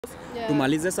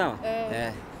Tumalize sawa?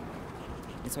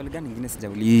 Ni swali gani nyingine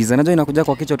sijauliza? Najua inakuja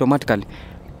kwa kichwa automatically.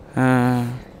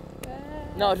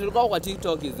 No, tulikuwa kwa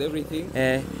TikTok is everything.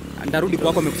 Ndarudi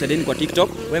kwako umekusaidia kwa TikTok.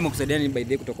 Wewe umekusaidia ni by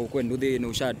the kutoka huko Nduthi na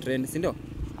usha trend, si ndio?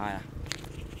 Haya.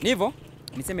 Ni hivyo?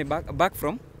 Niseme back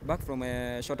from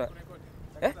shorter.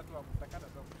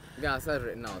 Yeah,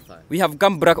 sorry. No, sorry. We have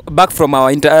come back from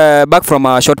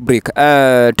our short break.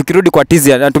 Tukirudi kwa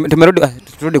Tizia,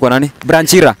 turudi kwa nani?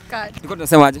 Chira. Tulikuwa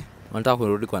tunasemaje? Unataka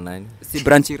kurudi kwa nani? Si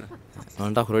Chira.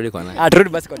 Unataka kurudi kwa nani? Turudi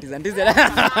basi kwa Tizia.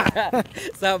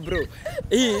 Sawa bro.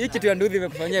 Hii kitu ya Nduthi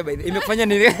imekufanyia by the imekufanya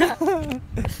nini?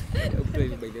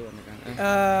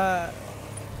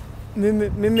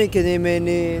 Mimi kenye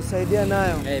imenisaidia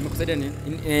nayo. Imekusaidia nini?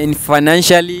 In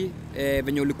financially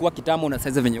venye ulikuwa kitambo na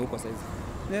sasa venye uko sasa.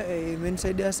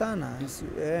 Imenisaidia sana.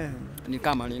 Ni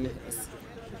kama nini?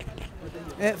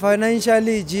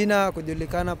 Financially, jina,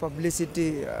 kujulikana,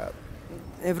 publicity,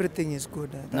 everything is good.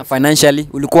 Na financially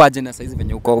ulikuwa aje na sasa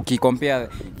venye uko ukicompare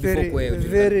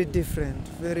very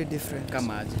different.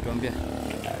 Kama aje tuambie.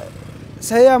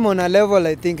 Sasa I'm on a level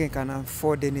I think I can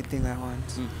afford anything I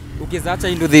want. Ukiacha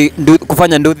Nduthi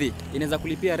kufanya Nduthi inaweza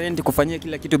kulipia rent, kufanyia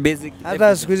kila kitu basic.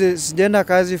 Hata siku hizi sijaenda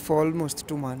kazi for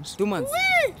almost 2 months. 2 months.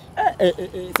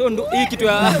 So hii kitu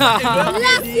ya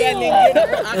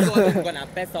na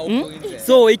pesa huko nje.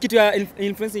 So hii kitu ya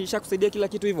influencer ishakusaidia kila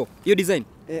kitu hivyo. Hiyo design.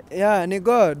 Yeah, ni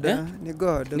God. Ni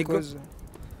God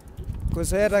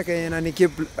because hata Kenya ni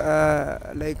keep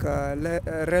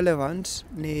relevant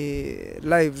ni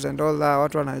lives and all that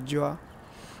watu wanajua.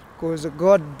 Because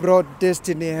God brought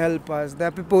destiny helpers. There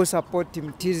are people who support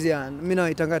Team Tizian. Mimi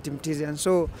naitanga Team Tizian.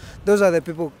 So those are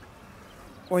the people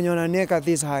wenye wananiweka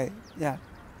this high. Yeah.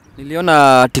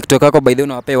 Niliona TikTok yako by the way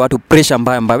unawapea watu pressure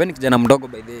mbaya. Wewe ni kijana mdogo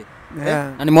by the way.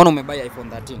 Yeah. Na nimeona umebuy iPhone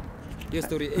 13.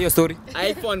 Hiyo story.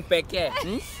 iPhone pekee.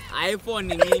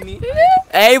 iPhone ni nini?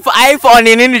 iPhone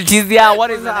ni nini Tizia?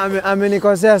 What is that?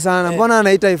 Amenikosea sana. Mbona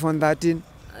anaita iPhone 13?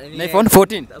 iPhone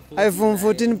 14. iPhone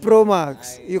 14 Pro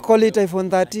Max. You call it iPhone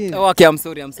 13. Oh, okay, I'm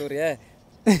sorry.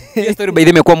 Hiyo story by the way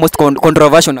imekuwa most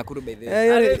controversial na kuru by the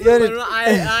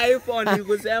way. iPhone ni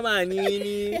kusema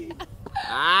nini?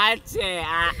 Ache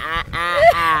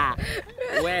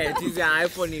wewe Tizia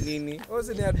iPhone ni nini? What's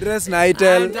ni address na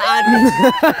Itel?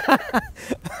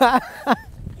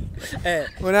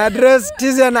 Una address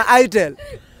Tizia na Itel.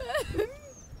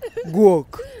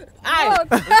 Guok.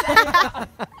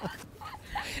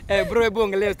 Bro, hebu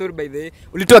ongelea story by the way.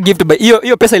 Ulitoa gift by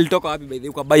hiyo pesa ilitoka wapi by the way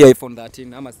ukabuy iPhone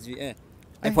 13 ama sijui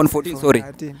iPhone 14 sorry.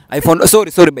 iPhone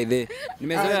sorry by the way.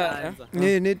 Nimezoea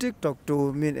ni TikTok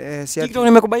tu TikTok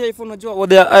nimekubuy iPhone unajua what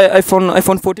the iPhone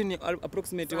 14 ni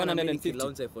approximately 150.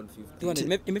 Launch iPhone 15.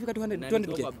 200 imefika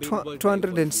 200k.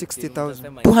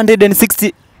 260,000.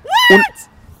 260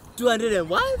 200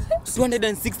 and what?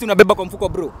 260 unabeba kwa mfuko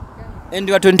bro. And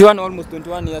you are 21 almost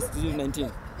 21 years to 19.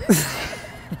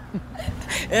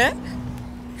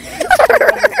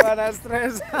 Bana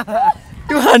stress.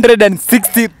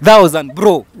 260,000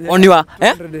 bro on your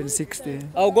 260.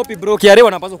 Augopi bro, kiare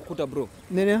wanapaswa kukuta bro.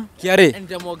 Nini? Kiare.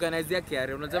 Ndio organize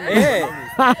kiare unasema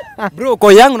bro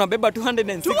kwa yangu nabeba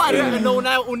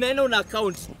 260. Unaenda una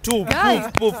account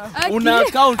una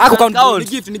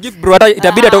account ni gift bro, hata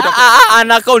itabidi hata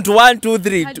an account 1 2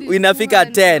 3 inafika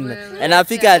 10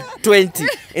 inafika 20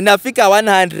 inafika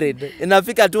 100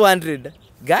 inafika 200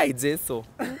 guys eso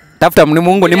tafuta ni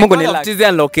Mungu ni luck.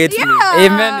 Tizia locate me.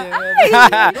 Amen.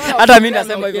 Hata mimi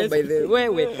nasema hivyo by the way.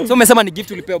 Wewe. So umesema ni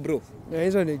gift ulipewa bro? Yeah,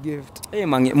 hizo ni gift.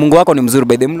 Mungu wako ni mzuri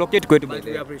by the way. Mlocate kwetu by the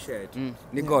way. We appreciate.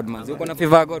 Ni God man. Uko na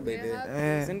favor God by the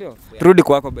way. Si ndio? Turudi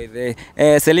kwako by the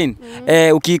way. Celine,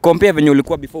 ukicompare venye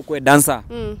ulikuwa before kwa dancer.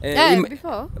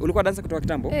 Before ulikuwa dancer kutoka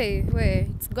kitambo?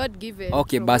 It's God given.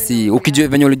 Okay, basi ukijua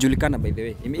venye ulijulikana by the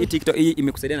way. Hii TikTok hii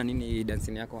imekusaidia na nini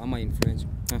dancing yako ama influence?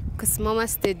 Kusimama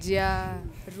stage ya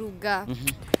Ruga.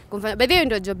 Kumfanya by the way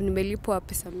ndio job nimelipwa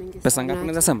pesa mingi sana. Pesa ngapi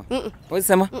unaweza sema? Unaweza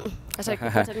sema? Acha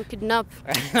kidnap.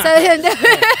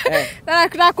 Sasa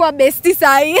kuna kwa bestie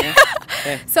sahi.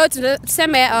 So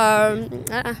tuseme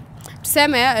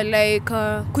like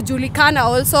kujulikana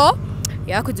also.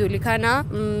 Ya kujulikana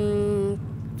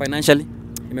Financially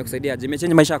imekusaidia aje?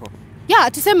 Imechange maisha yako?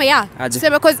 Yeah, tuseme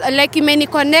tuseme cause like imeni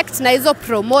connect na hizo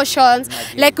promotions.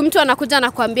 Like mtu anakuja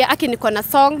anakuambia aki niko na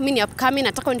song, mimi ni upcoming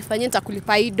nataka unifanyie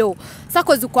nitakulipa hii do. Sasa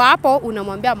cause uko hapo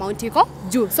unamwambia amount iko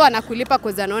juu. So anakulipa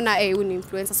cause anaona huyu ni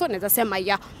influencer. So naweza sema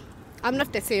I'm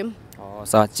not the same.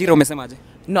 Sawa. Chira umesemaje?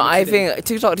 No, I think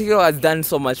TikTok has done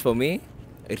so much for me.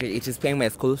 It is paying my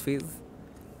school fees.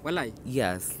 Walai?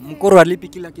 Yes. Mkoro alipi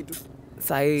kila kitu?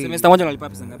 Sai semester moja unalipa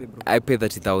pesa ngapi bro? I pay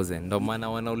 30,000. Ndio maana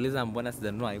wanauliza mbona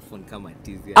sijanunua iPhone kama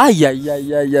Tizia. Ay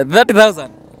 30,000.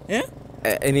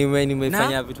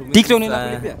 nimefanya vitu mingi. TikTok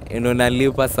inakulipia?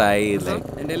 Inalipa saa hii like.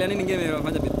 Endelea nini ingine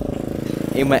umefanya vitu?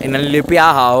 Inalipia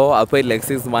hao, I paid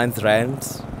like 6 months rent.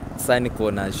 Sasa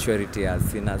niko na surety ya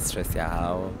sina stress ya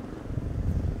hao.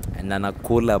 Na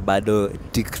nakula bado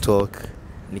TikTok.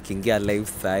 Nikiingia live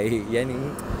saa hii. Yani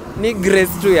ni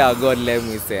grace tu ya God, let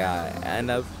me say.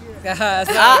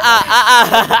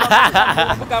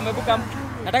 Buka.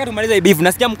 Nataka tumalize hii beef.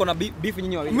 Nasikia mko na beef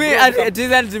nyinyi wawili.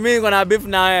 Mimi niko na beef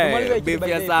na wewe. Beef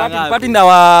ya sanga. Party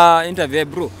ndawa interview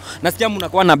bro. Nasikia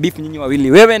mnakuwa na beef nyinyi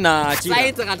wawili. Wewe na Chira.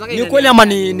 Ni kweli ama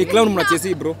ni clown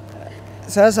mnachezi bro?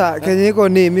 Sasa kenye iko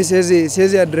ni mimi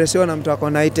siwezi addressiwa na mtu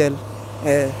akona itel.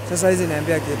 Sasa hizi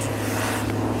niambia kitu.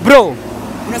 Bro,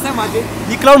 unasema aje?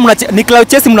 Ni clown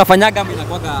chase mnafanyaga ama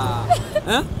inakuwaga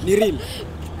ni real?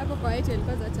 Hapo kwa itel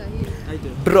kwanza cha hii.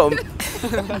 Bro.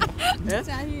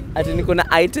 Ati niko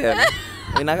na item.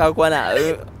 Inaka kuwa na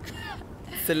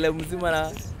sele mzima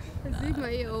na Zima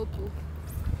hiyo opo.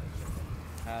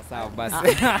 Sawa basi.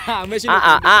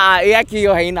 Yaki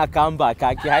hiyo haina comeback.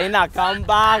 Haina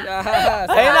comeback.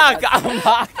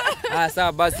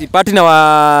 Sawa basi. Party na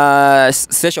wa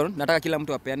session. Nataka kila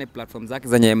mtu apeane platform zake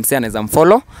zenye MC anaweza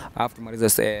mfollow after tumalize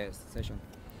session.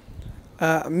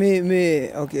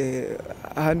 Okay,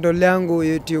 handle yangu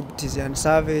YouTube Tizian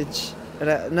Savage.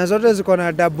 Na zote ziko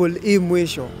na double E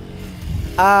mwisho.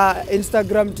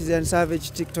 Instagram Tizian Savage,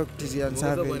 TikTok Tizian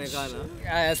Savage.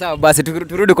 Sawa basi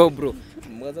turudi kwa bro.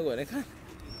 Mweza kuonekana.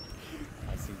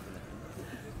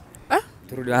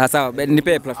 Turudi sawa,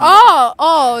 nipe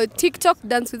platform. TikTok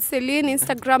Dance with Celine,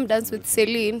 Instagram Dance with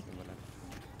Celine.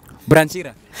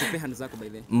 Chira, nipe hands zako by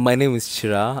the way. My name is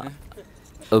Chira.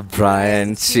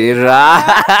 Brian Chira.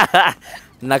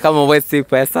 Na kama wewe si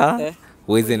pesa,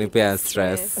 wewe nipea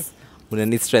stress.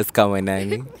 Unani stress kama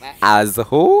nani? As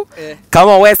who?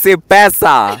 Kama wewe si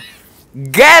pesa.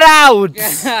 Get out!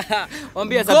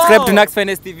 Wambia subscribe to Nax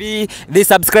Finest TV. They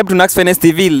subscribe to Nax Finest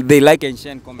TV. They like and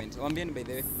share and comment. Wambia by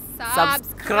the way.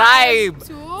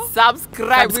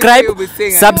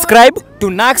 Subscribe to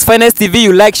Nax Finest TV.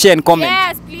 You like, share and comment.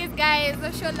 Yes, please guys.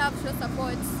 Show love, show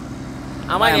support.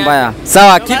 Mbaya.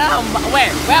 Sawa,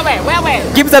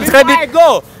 keep subscribing.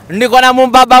 Go. Niko na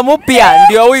mbaba mpya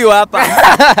ndio huyu hapa.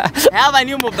 Have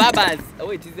new mbabas.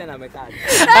 Wait, hizi anamekaa.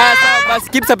 Sawa, basi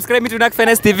keep subscribing to Nax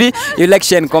Finest TV. You like,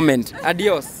 share and comment.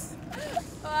 Adios.